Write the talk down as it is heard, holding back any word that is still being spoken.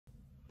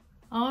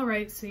All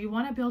right, so you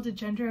want to build a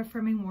gender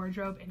affirming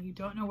wardrobe and you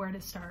don't know where to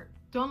start.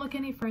 Don't look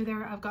any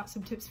further. I've got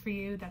some tips for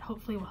you that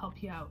hopefully will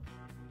help you out.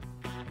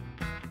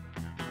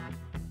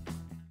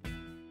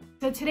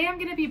 So today I'm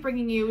going to be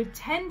bringing you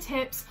 10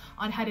 tips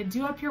on how to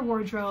do up your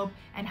wardrobe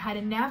and how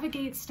to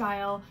navigate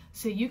style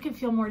so you can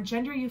feel more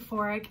gender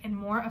euphoric and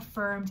more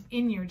affirmed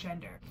in your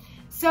gender.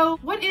 So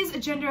what is a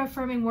gender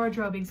affirming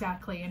wardrobe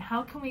exactly, and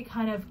how can we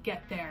kind of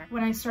get there?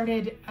 When I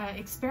started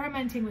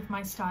experimenting with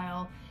my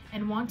style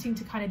and wanting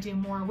to kind of do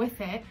more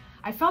with it,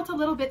 I felt a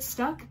little bit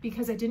stuck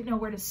because I didn't know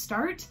where to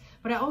start,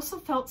 but I also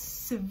felt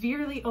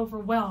severely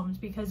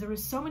overwhelmed because there were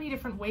so many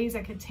different ways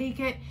I could take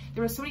it.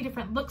 There were so many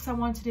different looks I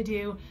wanted to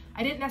do.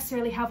 I didn't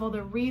necessarily have all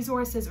the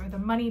resources or the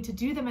money to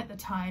do them at the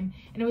time,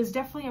 and it was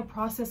definitely a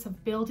process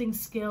of building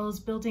skills,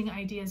 building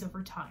ideas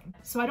over time.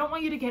 So I don't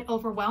want you to get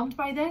overwhelmed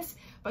by this,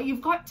 but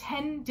you've got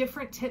 10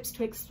 different tips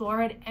to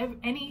explore at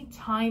any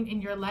time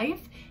in your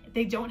life.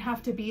 They don't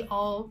have to be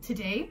all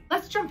today.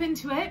 Let's jump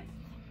into it.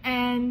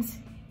 And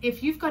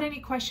if you've got any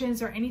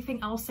questions or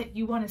anything else that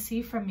you want to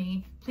see from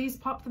me, please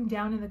pop them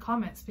down in the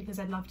comments because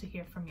I'd love to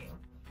hear from you.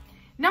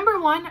 Number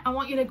one, I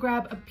want you to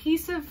grab a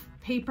piece of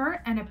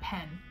paper and a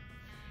pen.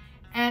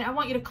 And I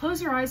want you to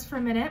close your eyes for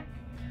a minute.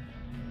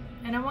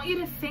 And I want you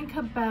to think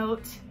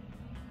about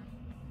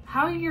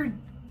how you're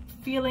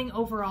feeling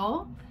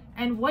overall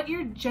and what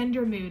your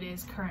gender mood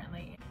is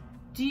currently.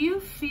 Do you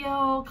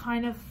feel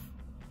kind of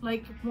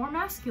like more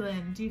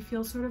masculine? Do you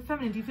feel sort of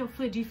feminine? Do you feel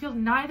fluid? Do you feel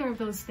neither of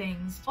those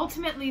things?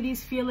 Ultimately,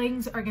 these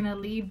feelings are gonna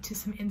lead to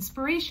some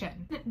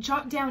inspiration.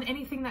 Jot down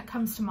anything that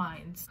comes to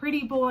mind.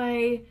 Pretty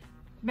boy,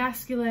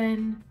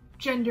 masculine,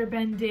 gender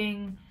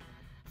bending,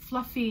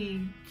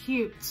 fluffy,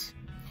 cute.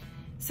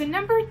 So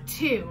number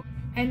two,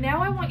 and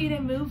now I want you to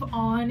move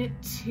on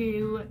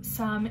to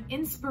some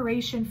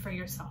inspiration for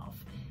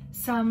yourself.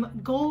 Some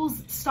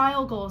goals,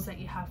 style goals that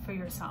you have for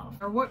yourself,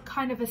 or what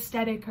kind of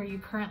aesthetic are you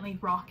currently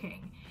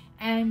rocking?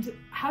 And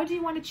how do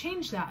you want to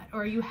change that?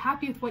 Or are you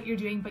happy with what you're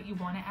doing, but you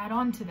want to add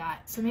on to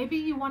that? So maybe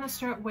you want to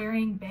start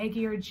wearing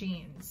baggier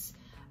jeans.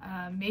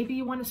 Maybe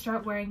you want to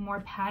start wearing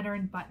more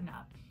patterned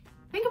button-up.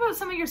 Think about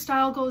some of your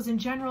style goals in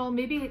general.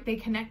 Maybe they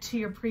connect to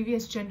your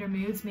previous gender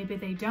moods, maybe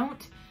they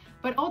don't.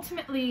 But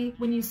ultimately,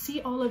 when you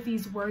see all of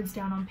these words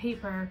down on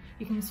paper,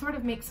 you can sort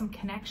of make some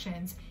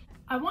connections.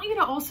 I want you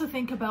to also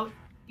think about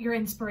your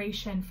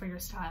inspiration for your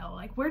style.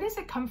 Like, where does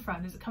it come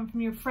from? Does it come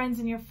from your friends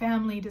and your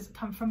family? Does it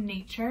come from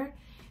nature?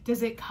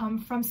 Does it come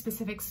from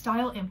specific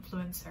style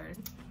influencers?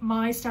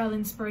 My style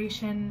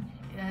inspiration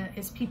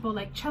is people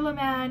like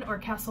Chellaman or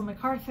Castle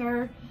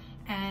MacArthur.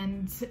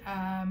 And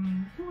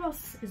who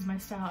else is my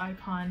style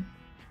icon?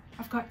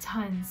 I've got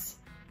tons.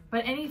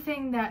 But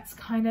anything that's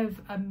kind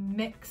of a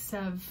mix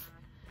of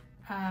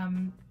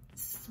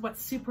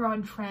what's super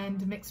on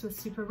trend mixed with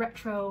super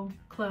retro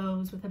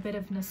clothes with a bit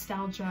of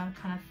nostalgia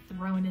kind of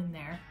thrown in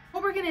there.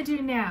 What we're gonna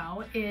do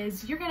now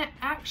is you're gonna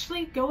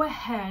actually go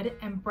ahead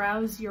and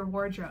browse your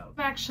wardrobe.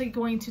 I'm actually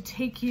going to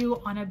take you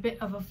on a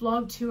bit of a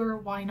vlog tour,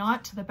 why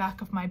not, to the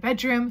back of my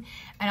bedroom,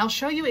 and I'll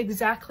show you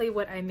exactly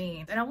what I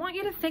mean. And I want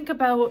you to think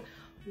about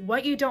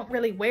what you don't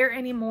really wear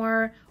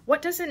anymore,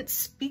 what doesn't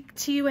speak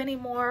to you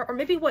anymore, or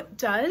maybe what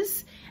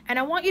does. And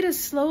I want you to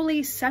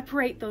slowly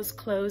separate those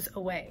clothes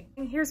away.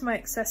 And here's my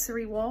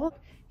accessory wall.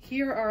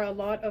 Here are a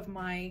lot of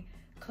my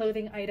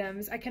clothing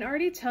items. I can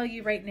already tell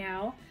you right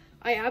now,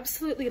 I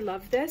absolutely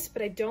love this,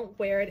 but I don't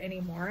wear it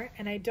anymore.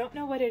 And I don't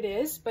know what it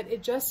is, but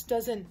it just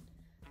doesn't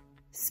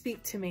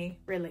speak to me,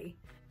 really.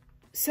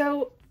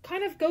 So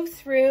kind of go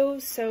through.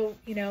 So,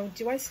 you know,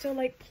 do I still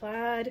like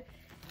plaid?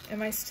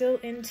 Am I still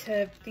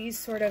into these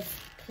sort of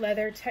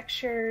leather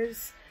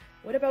textures?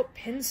 What about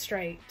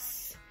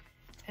pinstripes?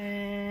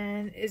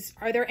 And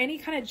are there any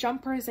kind of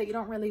jumpers that you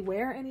don't really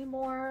wear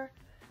anymore?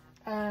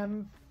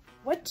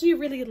 What do you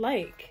really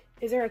like?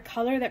 Is there a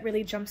color that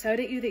really jumps out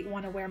at you that you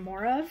want to wear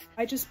more of?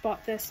 I just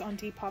bought this on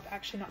Depop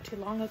actually not too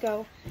long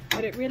ago,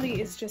 but it really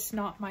is just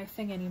not my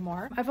thing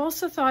anymore. I've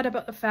also thought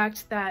about the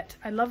fact that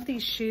I love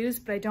these shoes,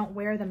 but I don't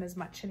wear them as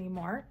much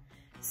anymore.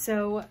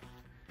 So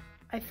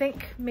I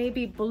think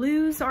maybe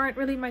blues aren't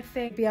really my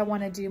thing. Maybe I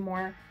want to do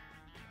more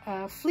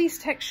fleece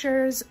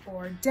textures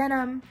or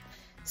denim.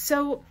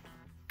 So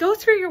go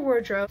through your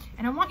wardrobe,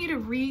 and I want you to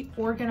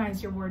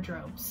reorganize your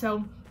wardrobe.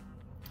 So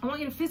I want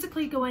you to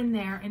physically go in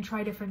there and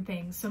try different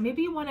things. So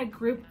maybe you want to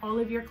group all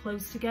of your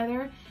clothes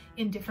together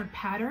in different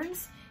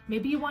patterns.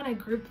 Maybe you want to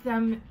group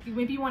them,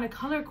 maybe you want to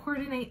color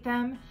coordinate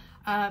them.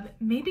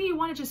 Maybe you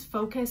want to just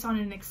focus on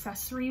an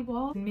accessory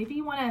wall. Maybe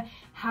you want to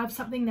have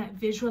something that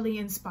visually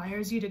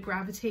inspires you to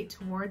gravitate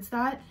towards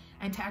that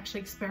and to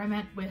actually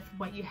experiment with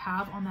what you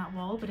have on that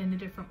wall, but in a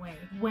different way.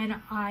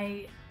 When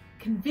I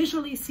can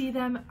visually see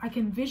them, I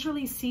can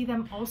visually see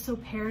them also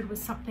paired with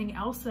something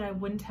else that I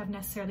wouldn't have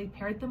necessarily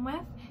paired them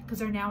with because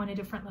they're now in a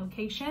different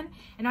location.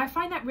 And I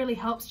find that really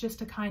helps just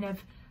to kind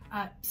of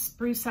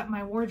spruce up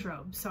my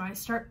wardrobe. So I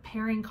start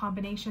pairing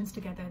combinations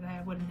together that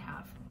I wouldn't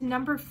have.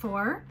 Number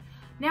 4.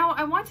 Now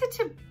I wanted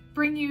to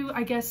bring you,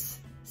 I guess,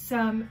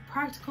 some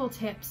practical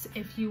tips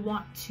if you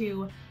want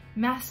to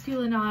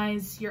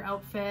masculinize your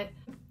outfit.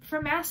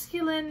 For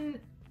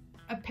masculine,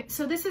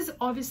 so this is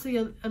obviously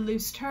a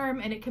loose term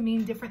and it can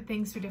mean different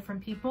things for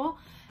different people.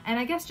 And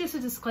I guess just a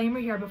disclaimer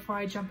here before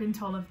I jump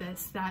into all of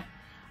this, that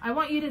I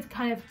want you to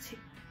kind of,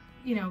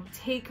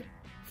 take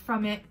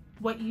from it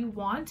what you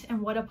want and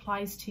what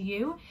applies to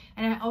you.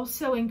 And I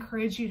also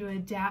encourage you to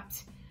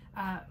adapt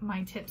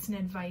my tips and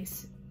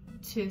advice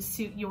to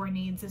suit your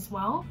needs as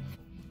well.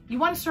 You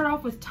want to start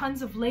off with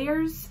tons of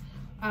layers.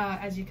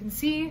 As you can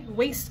see,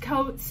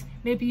 waistcoats,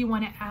 maybe you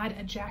want to add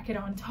a jacket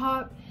on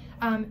top.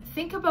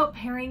 Think about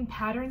pairing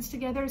patterns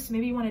together. So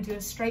maybe you want to do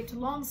a striped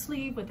long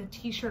sleeve with a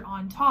t-shirt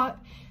on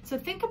top. So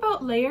think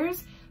about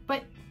layers,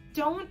 but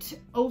don't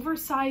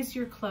oversize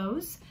your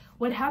clothes.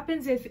 What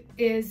happens if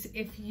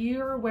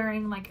you're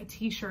wearing like a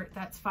t-shirt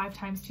that's 5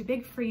 times too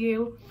big for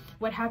you,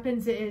 what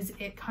happens is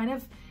it kind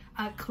of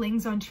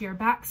clings onto your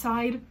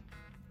backside.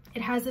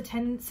 It has a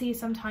tendency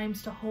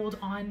sometimes to hold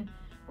on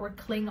or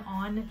cling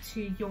on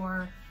to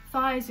your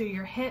thighs or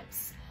your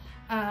hips.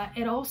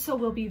 It also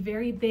will be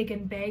very big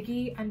and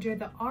baggy under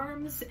the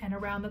arms and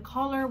around the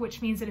collar,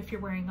 which means that if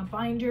you're wearing a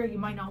binder, you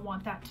might not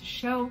want that to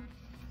show.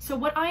 So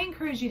what I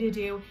encourage you to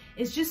do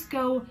is just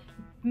go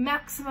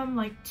maximum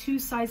like 2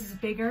 sizes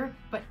bigger,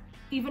 but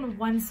even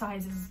 1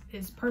 size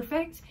is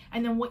perfect.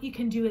 And then what you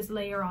can do is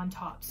layer on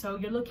top. So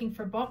you're looking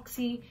for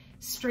boxy,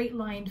 straight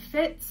lined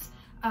fits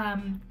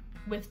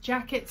with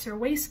jackets or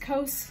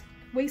waistcoats.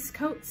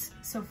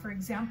 So for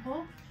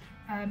example,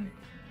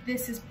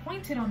 this is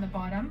pointed on the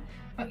bottom,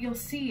 but you'll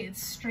see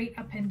it's straight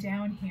up and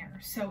down here.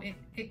 So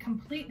it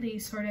completely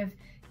sort of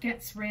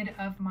gets rid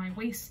of my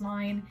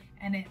waistline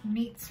and it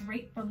meets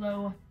right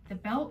below the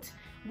belt,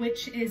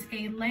 which is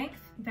a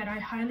length that I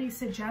highly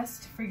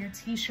suggest for your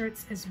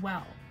t-shirts as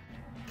well.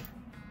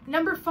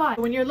 Number 5,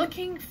 when you're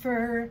looking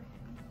for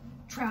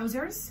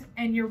trousers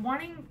and you're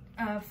wanting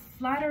a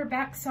flatter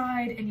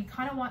backside and you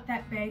kind of want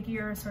that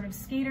baggier sort of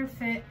skater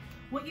fit,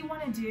 what you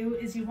want to do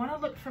is you want to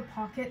look for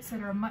pockets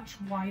that are much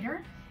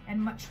wider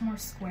and much more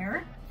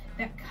square,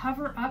 that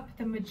cover up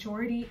the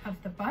majority of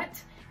the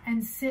butt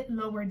and sit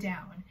lower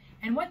down.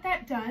 And what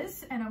that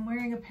does, and I'm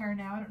wearing a pair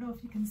now, I don't know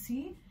if you can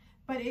see,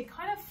 but it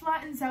kind of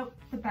flattens out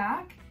the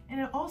back, and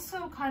it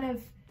also kind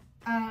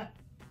of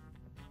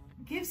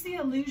gives the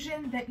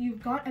illusion that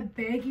you've got a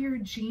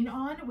baggier jean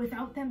on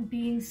without them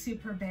being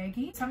super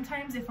baggy.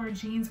 Sometimes if our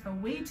jeans are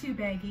way too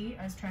baggy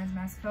as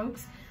transmasc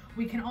folks,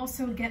 we can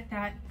also get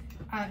that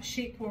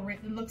shape where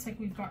it looks like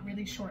we've got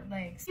really short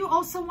legs. You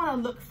also want to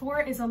look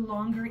for is a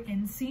longer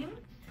inseam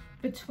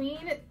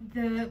between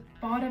the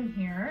bottom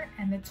here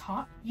and the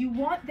top. You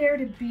want there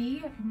to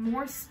be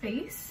more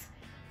space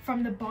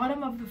from the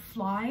bottom of the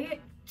fly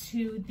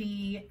to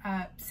the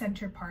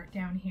center part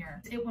down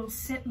here. It will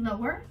sit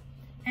lower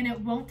and it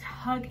won't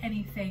hug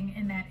anything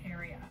in that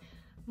area.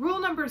 Rule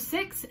number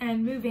 6,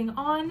 and moving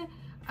on,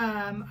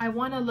 I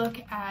want to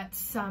look at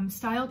some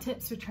style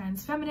tips for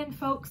trans feminine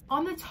folks.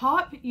 On the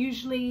top,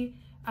 usually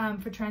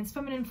for trans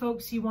feminine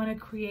folks, you want to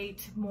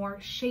create more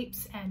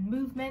shapes and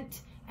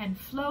movement and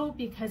flow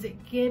because it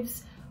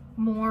gives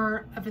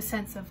more of a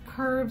sense of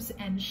curves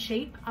and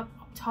shape up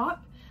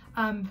top,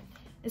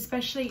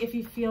 especially if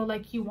you feel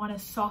like you want to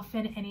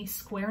soften any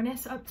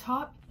squareness up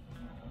top.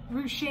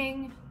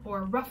 Ruching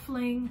or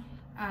ruffling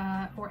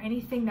or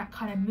anything that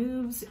kind of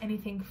moves,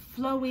 anything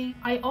flowy.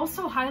 I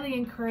also highly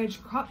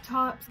encourage crop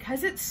tops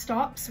because it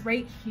stops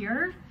right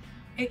here.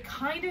 It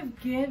kind of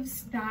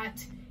gives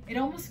that, it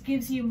almost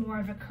gives you more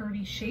of a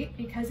curvy shape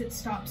because it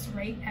stops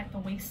right at the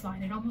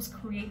waistline. It almost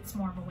creates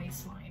more of a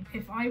waistline.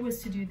 If I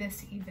was to do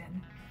this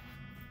even,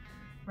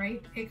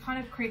 right, it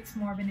kind of creates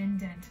more of an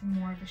indent and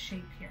more of a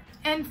shape here.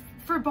 And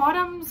for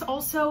bottoms,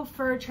 also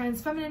for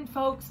trans feminine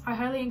folks, I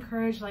highly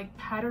encourage like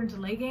patterned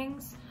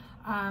leggings.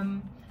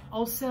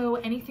 Also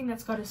anything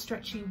that's got a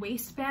stretchy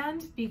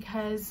waistband,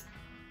 because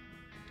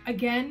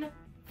again,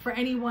 for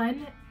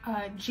anyone,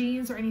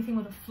 jeans or anything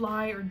with a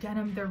fly or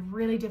denim, they're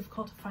really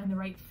difficult to find the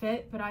right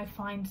fit, but I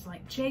find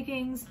like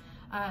jeggings,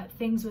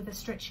 things with a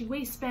stretchy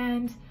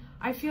waistband,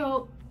 I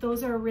feel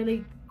those are a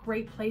really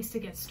great place to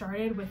get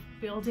started with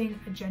building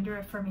a gender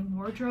affirming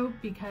wardrobe,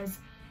 because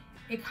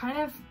it kind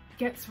of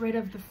gets rid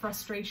of the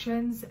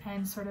frustrations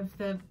and sort of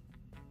the,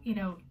 you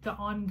know, the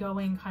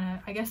ongoing kind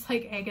of, I guess,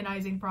 like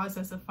agonizing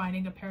process of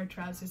finding a pair of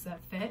trousers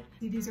that fit.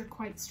 These are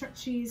quite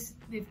stretchy.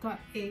 They've got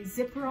a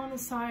zipper on the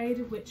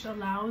side, which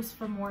allows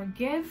for more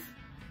give.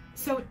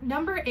 So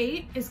number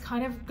 8 is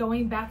kind of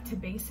going back to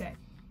basic.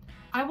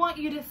 I want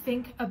you to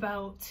think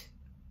about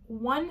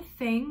one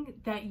thing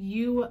that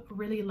you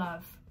really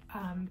love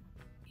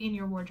in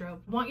your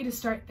wardrobe. I want you to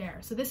start there.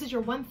 So this is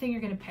your one thing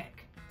you're gonna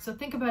pick. So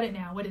think about it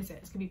now. What is it?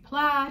 It's gonna be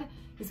plaid,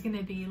 it's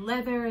gonna be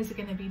leather, is it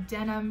gonna be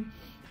denim?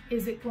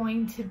 Is it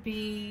going to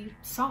be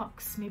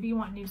socks? Maybe you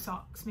want new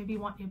socks, maybe you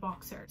want new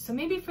boxers. So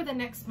maybe for the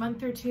next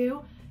month or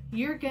 2,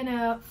 you're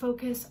gonna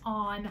focus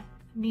on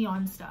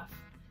neon stuff.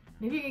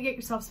 Maybe you're gonna get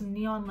yourself some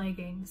neon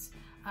leggings.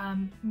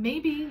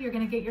 Maybe you're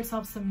gonna get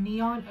yourself some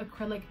neon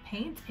acrylic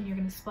paint and you're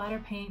gonna splatter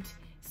paint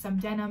some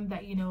denim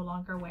that you no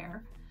longer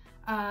wear.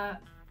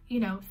 You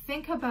know,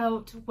 think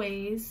about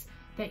ways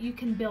that you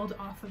can build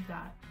off of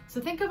that. So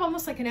think of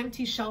almost like an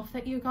empty shelf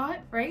that you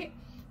got, right?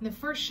 And the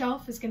first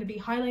shelf is going to be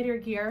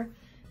highlighter gear.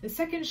 The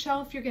second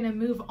shelf, you're going to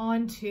move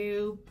on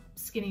to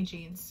skinny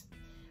jeans.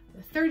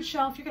 The third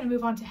shelf, you're going to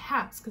move on to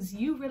hats because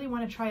you really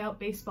want to try out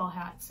baseball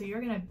hats. So you're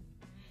going to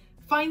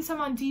find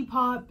some on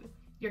Depop.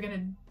 You're going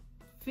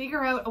to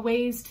figure out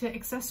ways to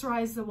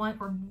accessorize the one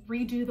or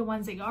redo the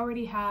ones that you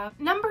already have.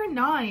 Number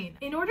 9,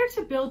 in order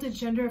to build a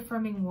gender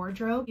affirming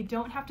wardrobe, you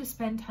don't have to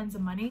spend tons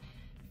of money.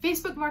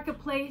 Facebook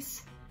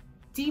Marketplace,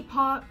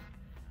 Depop,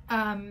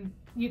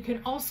 you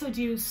can also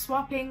do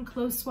swapping,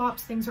 clothes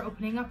swaps, things are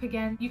opening up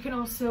again. You can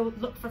also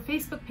look for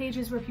Facebook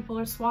pages where people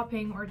are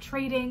swapping or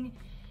trading,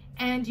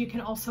 and you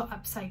can also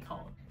upcycle.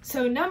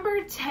 So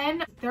number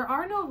 10, there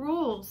are no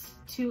rules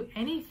to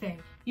anything.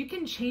 You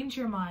can change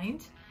your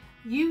mind.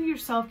 You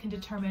yourself can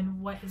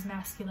determine what is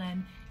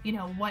masculine, you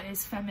know, what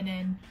is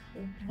feminine,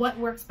 what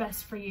works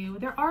best for you.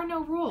 There are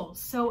no rules,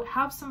 so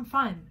have some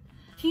fun.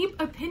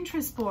 Keep a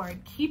Pinterest board,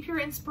 keep your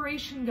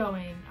inspiration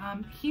going,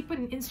 keep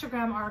an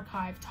Instagram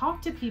archive,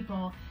 talk to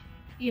people,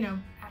 you know,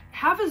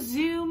 have a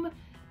Zoom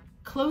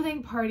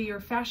clothing party or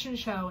fashion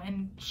show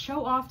and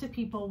show off to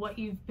people what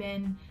you've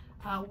been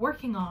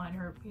working on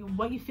or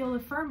what you feel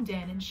affirmed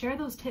in, and share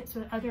those tips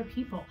with other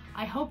people.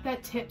 I hope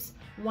that tips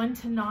 1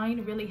 to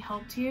 9 really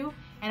helped you,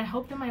 and I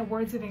hope that my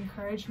words of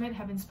encouragement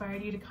have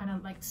inspired you to kind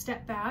of like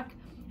step back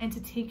and to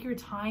take your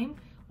time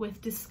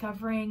with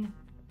discovering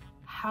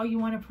how you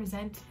want to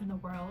present in the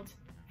world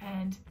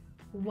and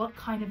what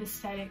kind of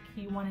aesthetic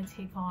you want to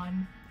take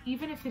on,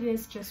 even if it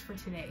is just for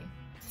today.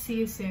 See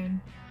you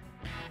soon.